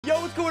Yo,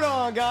 what's going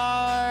on,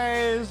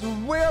 guys?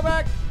 We're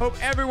back. Hope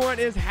everyone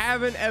is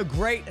having a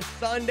great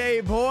Sunday,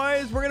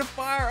 boys. We're gonna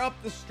fire up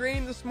the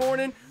stream this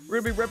morning.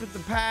 We're gonna be ripping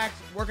some packs,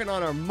 working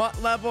on our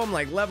MUT level. I'm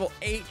like level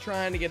 8,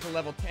 trying to get to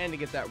level 10 to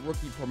get that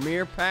rookie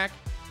premier pack.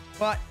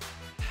 But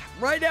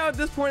right now at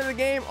this point in the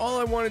game, all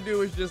I want to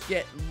do is just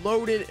get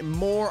loaded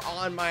more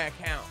on my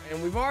account.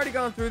 And we've already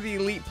gone through the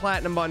elite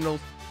platinum bundles.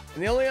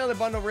 And the only other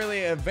bundle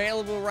really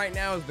available right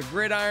now is the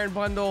gridiron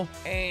bundle.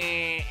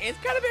 And it's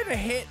kind of been a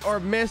hit or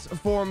miss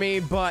for me,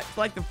 but it's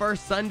like the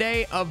first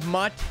Sunday of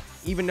MUT,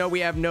 even though we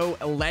have no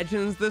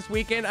legends this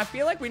weekend. I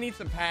feel like we need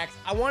some packs.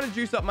 I want to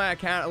juice up my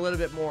account a little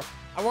bit more.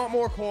 I want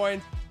more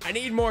coins. I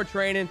need more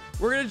training.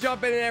 We're going to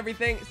jump in and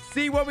everything,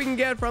 see what we can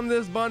get from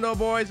this bundle,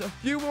 boys. A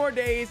few more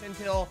days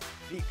until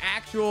the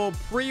actual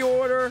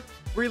pre-order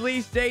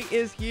release date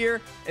is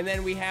here. And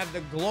then we have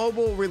the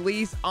global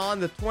release on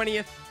the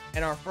 20th.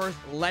 And our first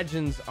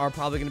legends are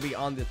probably going to be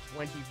on the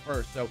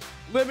 21st. So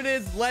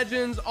limiteds,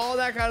 legends, all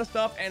that kind of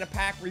stuff, and a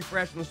pack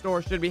refresh in the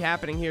store should be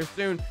happening here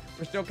soon.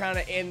 We're still kind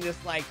of in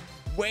this like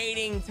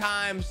waiting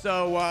time.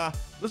 So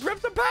let's rip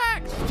some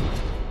packs.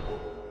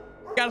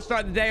 Got to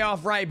start the day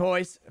off right,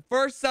 boys.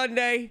 First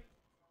Sunday,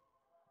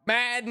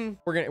 Madden.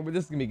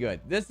 This is gonna be good.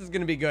 This is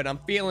gonna be good. I'm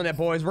feeling it,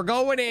 boys. We're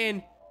going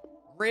in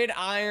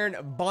gridiron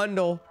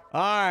bundle.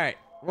 All right.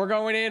 We're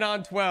going in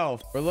on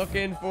 12. We're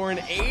looking for an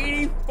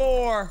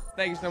 84.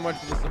 Thank you so much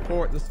for the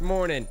support this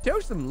morning. Show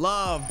some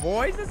love,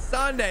 boys. It's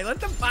Sunday. Let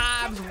the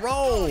vibes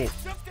roll.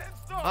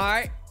 All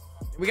right.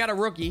 We got a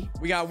rookie.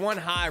 We got one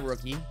high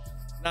rookie.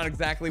 Not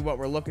exactly what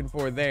we're looking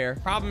for there.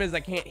 Problem is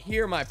I can't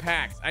hear my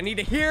packs. I need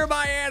to hear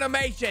my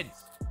animations.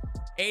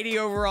 80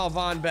 overall,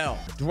 Von Bell.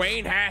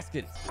 Dwayne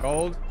Haskins.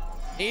 Gold.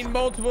 Need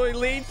multiple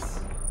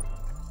elites.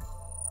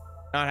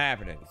 Not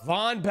happening.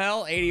 Von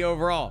Bell, 80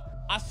 overall.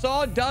 I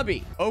saw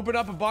Dubby open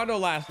up a bundle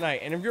last night.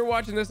 And if you're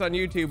watching this on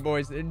YouTube,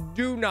 boys,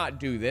 do not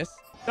do this.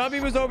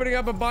 Dubby was opening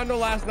up a bundle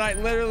last night,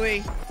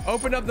 literally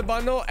opened up the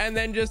bundle and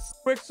then just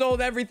quick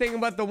sold everything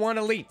but the one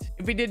elite.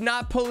 If he did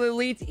not pull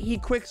elite, he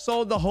quick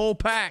sold the whole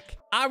pack.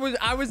 I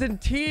was in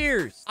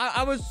tears.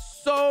 I was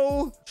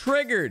so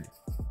triggered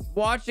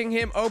watching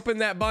him open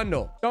that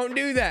bundle. Don't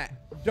do that.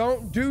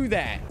 Don't do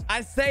that. I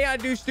say I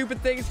do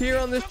stupid things here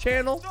on this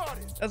channel.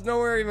 That's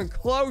nowhere even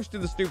close to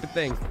the stupid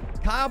things.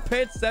 Kyle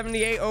Pitts,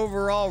 78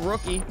 overall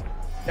rookie.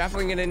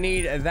 Definitely gonna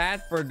need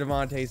that for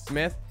DeVonta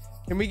Smith.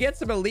 Can we get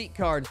some elite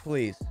cards,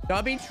 please?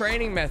 Dubby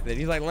training method.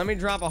 He's like, let me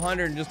drop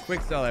 100 and just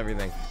quick sell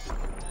everything.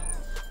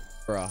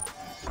 Bruh.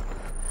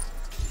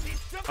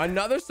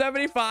 Another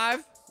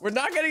 75. We're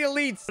not getting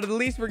elites, but at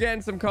least we're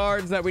getting some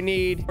cards that we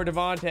need for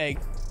DeVonta.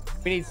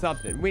 We need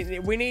something.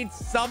 We need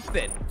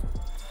something.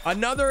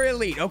 Another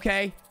elite.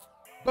 Okay.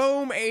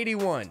 Boom,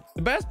 81.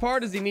 The best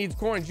part is he needs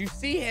coins. You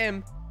see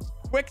him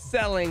quick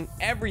selling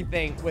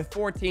everything with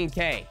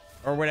 14K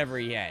or whatever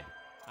he had.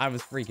 I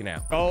was freaking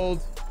out.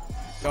 Gold.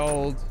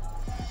 Gold.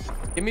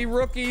 Give me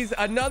rookies.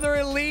 Another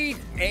elite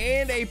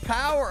and a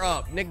power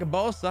up. Nick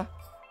Bosa.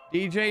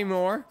 DJ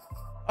Moore.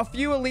 A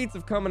few elites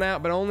have coming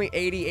out, but only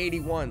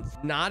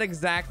 81s. Not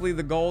exactly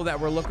the goal that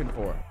we're looking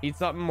for. Need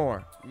something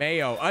more.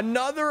 Mayo.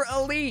 Another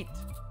elite.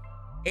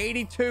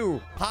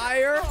 82.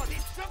 Higher.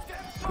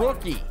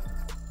 Rookie.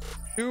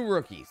 2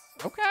 rookies.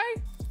 Okay.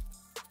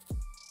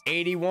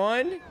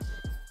 81.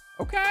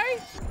 Okay.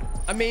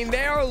 I mean,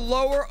 they are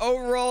lower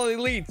overall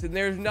elites, and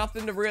there's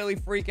nothing to really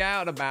freak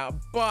out about,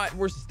 but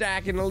we're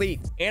stacking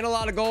elites and a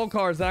lot of gold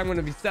cards that I'm going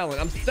to be selling.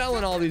 I'm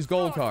selling all these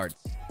gold cards.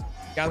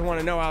 You guys want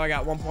to know how I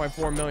got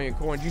 1.4 million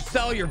coins? You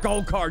sell your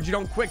gold cards. You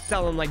don't quick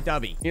sell them like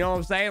Dubby. You know what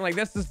I'm saying? Like,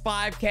 this is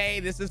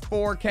 5K. This is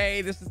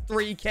 4K. This is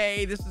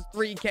 3K. This is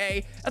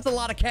 3K. That's a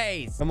lot of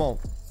Ks. Come on.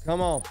 Come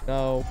on.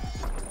 No.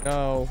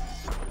 No.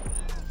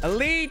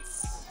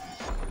 Elites.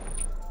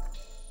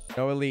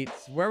 No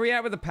elites. Where are we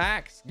at with the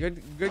packs?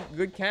 Good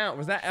count.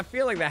 Was that? I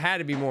feel like that had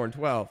to be more than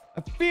 12.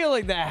 I feel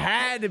like that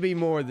had to be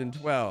more than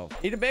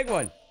 12. Need a big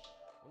one.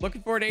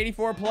 Looking for an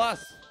 84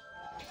 plus.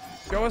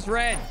 Show us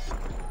red.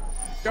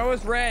 Show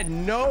us red.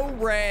 No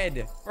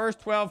red.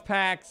 First 12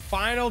 packs.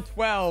 Final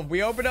 12.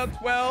 We opened up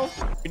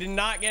 12. We did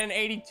not get an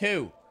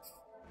 82.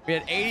 We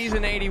had 80s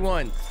and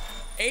 81s.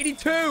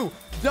 82.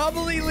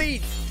 Double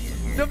elite.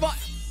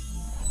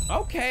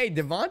 Okay.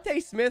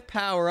 DeVonta Smith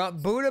power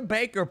up. Buda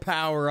Baker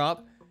power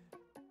up.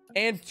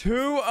 And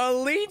 2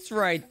 elites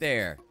right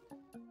there.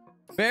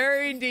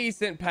 Very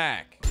decent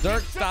pack.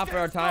 Zerk stopping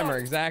our timer.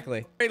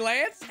 Exactly. Trey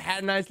Lance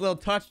had a nice little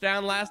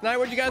touchdown last night.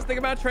 What'd you guys think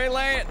about Trey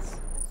Lance?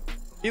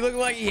 He looked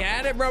like he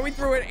had it, bro. We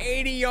threw an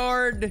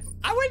 80-yard.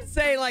 I wouldn't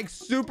say like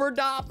super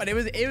dot, but it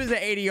was an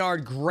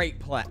 80-yard great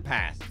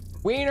pass.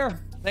 Wiener,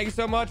 thank you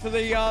so much for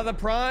the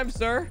prime,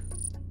 sir.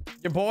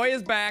 Your boy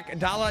is back.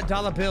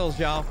 Dollar bills,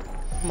 y'all.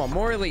 Come on,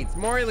 more elites,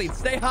 more elites.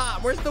 Stay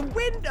hot. Where's the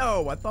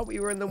window? I thought we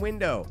were in the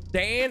window.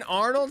 Dan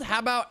Arnold. How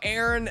about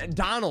Aaron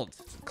Donald?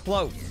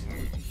 Close.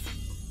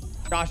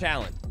 Josh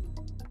Allen.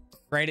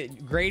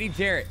 Grady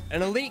Jarrett.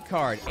 An elite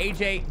card.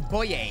 AJ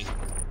Boye.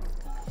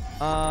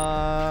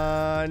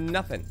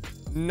 Nothing.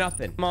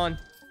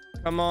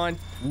 Come on.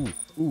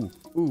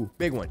 Ooh.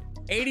 Big one.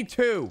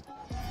 82.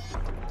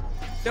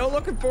 Still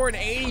looking for an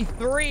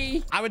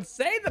 83. I would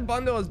say the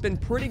bundle has been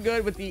pretty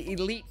good with the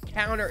elite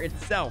counter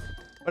itself,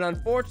 but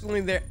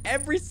unfortunately,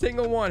 every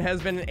single one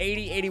has been an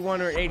 80,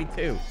 81, or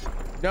 82.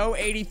 No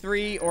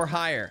 83 or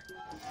higher.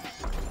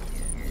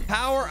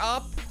 Power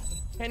up,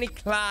 Kenny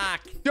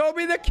Clark. Show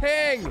me the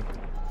king.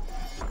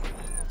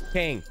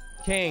 King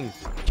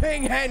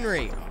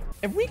Henry.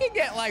 If we could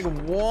get like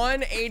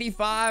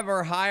 185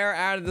 or higher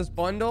out of this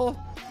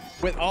bundle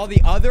with all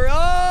the other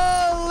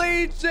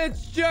elites,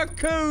 it's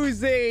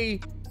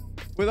Jacuzzi.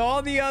 With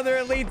all the other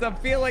elites, I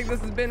feel like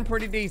this has been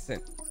pretty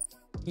decent.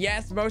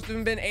 Yes, most of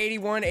them been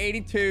 81,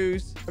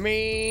 82s. I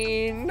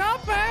mean,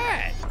 not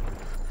bad.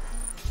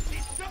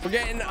 We're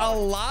getting a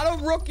lot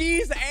of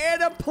rookies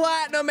and a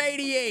platinum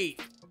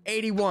 88.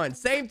 81,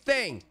 same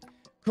thing.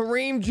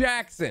 Kareem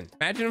Jackson.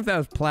 Imagine if that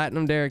was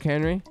platinum Derrick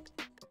Henry.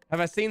 Have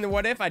I seen the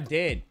what if? I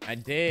did.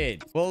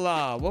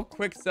 We'll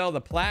quick sell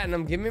the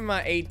platinum. Give me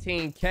my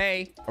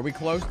 18K. Are we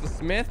close to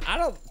Smith? I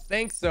don't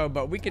think so,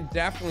 but we could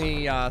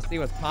definitely see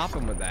what's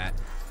popping with that.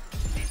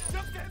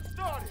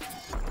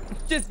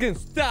 It's just getting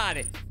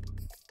started.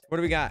 What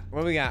do we got?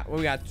 We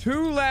got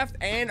 2 left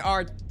and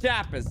our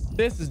tappers.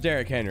 This is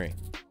Derrick Henry.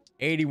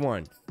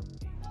 81.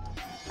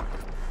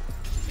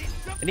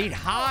 I need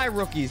high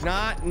rookies,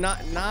 not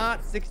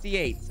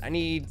 68s. I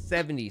need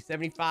 70,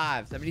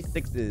 75,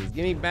 76s.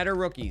 Give me better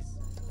rookies.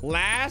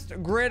 Last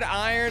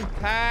gridiron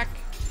pack.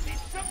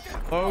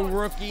 Oh,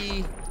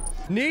 rookie.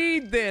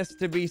 Need this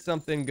to be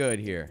something good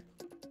here.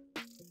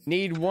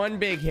 Need one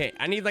big hit.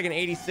 I need like an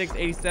 86,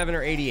 87,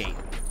 or 88.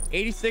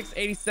 86,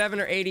 87,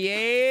 or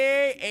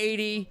 88.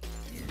 80.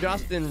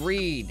 Justin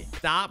Reed.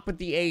 Stop with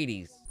the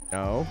 80s.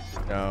 No.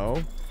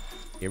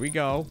 Here we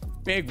go.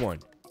 Big one.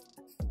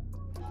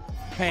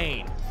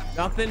 Pain.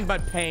 Nothing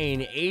but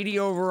pain. 80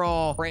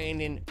 overall.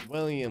 Brandon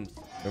Williams.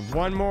 We have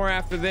one more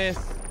after this.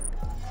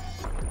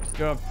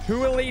 Still have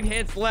 2 elite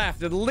hits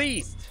left at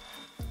least.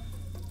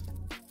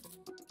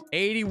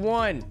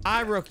 81.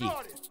 High rookie.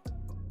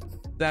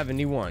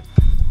 71.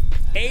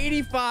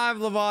 85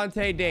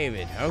 Levante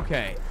David.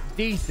 Okay.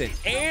 Decent.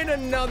 And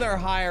another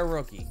higher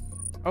rookie.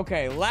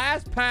 Okay.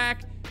 Last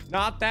pack.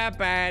 Not that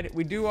bad.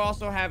 We do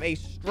also have a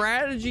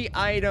strategy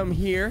item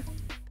here.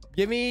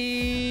 Give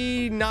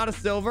me not a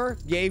silver.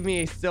 Gave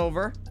me a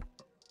silver.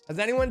 Has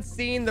anyone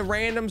seen the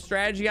random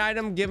strategy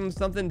item? Give them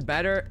something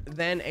better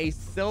than a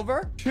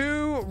silver.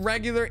 2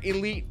 regular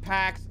elite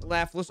packs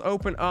left. Let's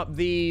open up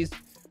these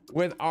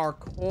with our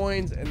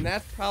coins, and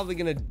that's probably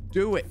gonna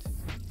do it.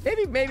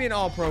 Maybe an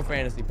all-pro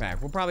fantasy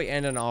pack. We'll probably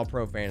end an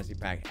all-pro fantasy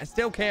pack. I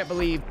still can't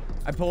believe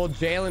I pulled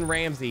Jalen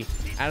Ramsey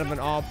out of an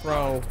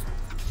all-pro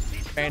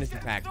fantasy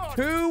pack.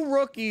 2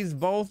 rookies,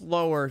 both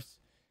lowers,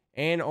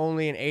 and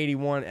only an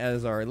 81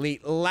 as our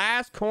elite.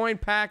 Last coin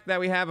pack that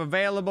we have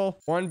available.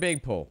 One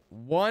big pull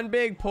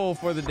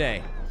for the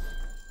day.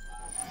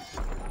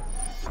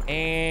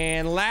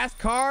 And last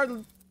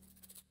card,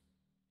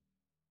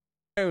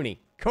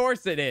 Tony. Of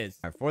course it is.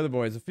 All right, for the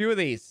boys, a few of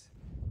these.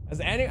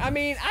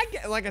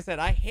 Like I said,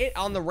 I hit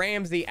on the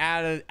Ramsey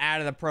out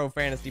of the pro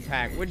fantasy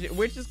pack,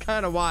 which is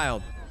kind of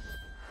wild.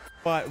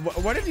 But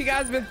what have you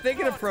guys been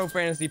thinking of pro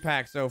fantasy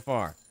packs so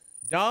far?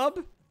 Dub?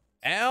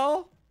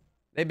 L?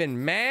 They've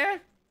been meh?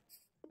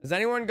 Has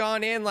anyone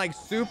gone in like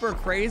super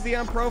crazy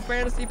on pro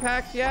fantasy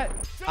packs yet?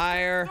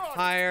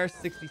 Higher,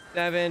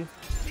 67.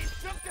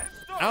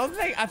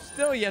 I've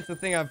still yet to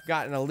think I've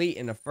gotten elite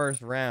in the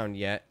first round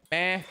yet.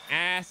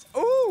 Ass.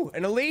 Ooh,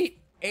 an elite.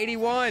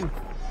 81.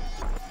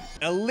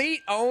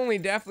 Elite only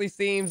definitely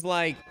seems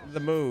like the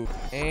move.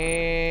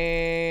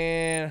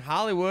 And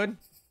Hollywood.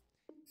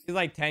 He's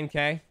like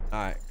 10K. All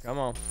right, come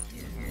on.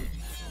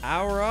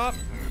 Power up.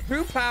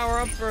 2 power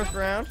ups first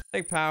round.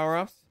 Take power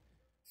ups.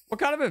 What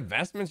kind of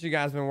investments you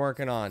guys been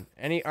working on?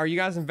 Are you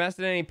guys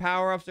invested in any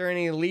power ups or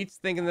any elites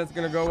thinking that's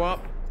gonna go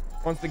up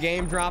once the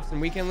game drops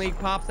and weekend league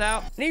pops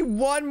out? I need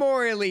one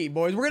more elite,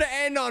 boys. We're gonna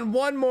end on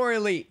one more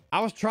elite.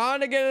 I was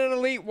trying to get an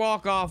elite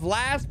walk off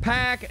last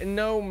pack,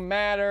 no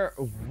matter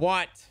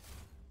what.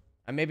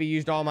 I maybe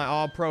used all my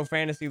all pro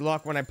fantasy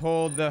luck when I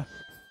pulled the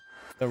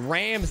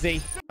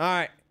Ramsey. All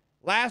right,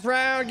 last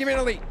round. Give me an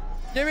elite.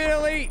 Give me an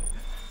elite.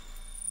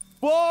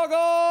 Walk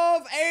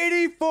off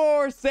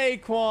 84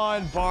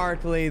 Saquon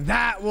Barkley.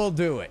 That will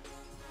do it.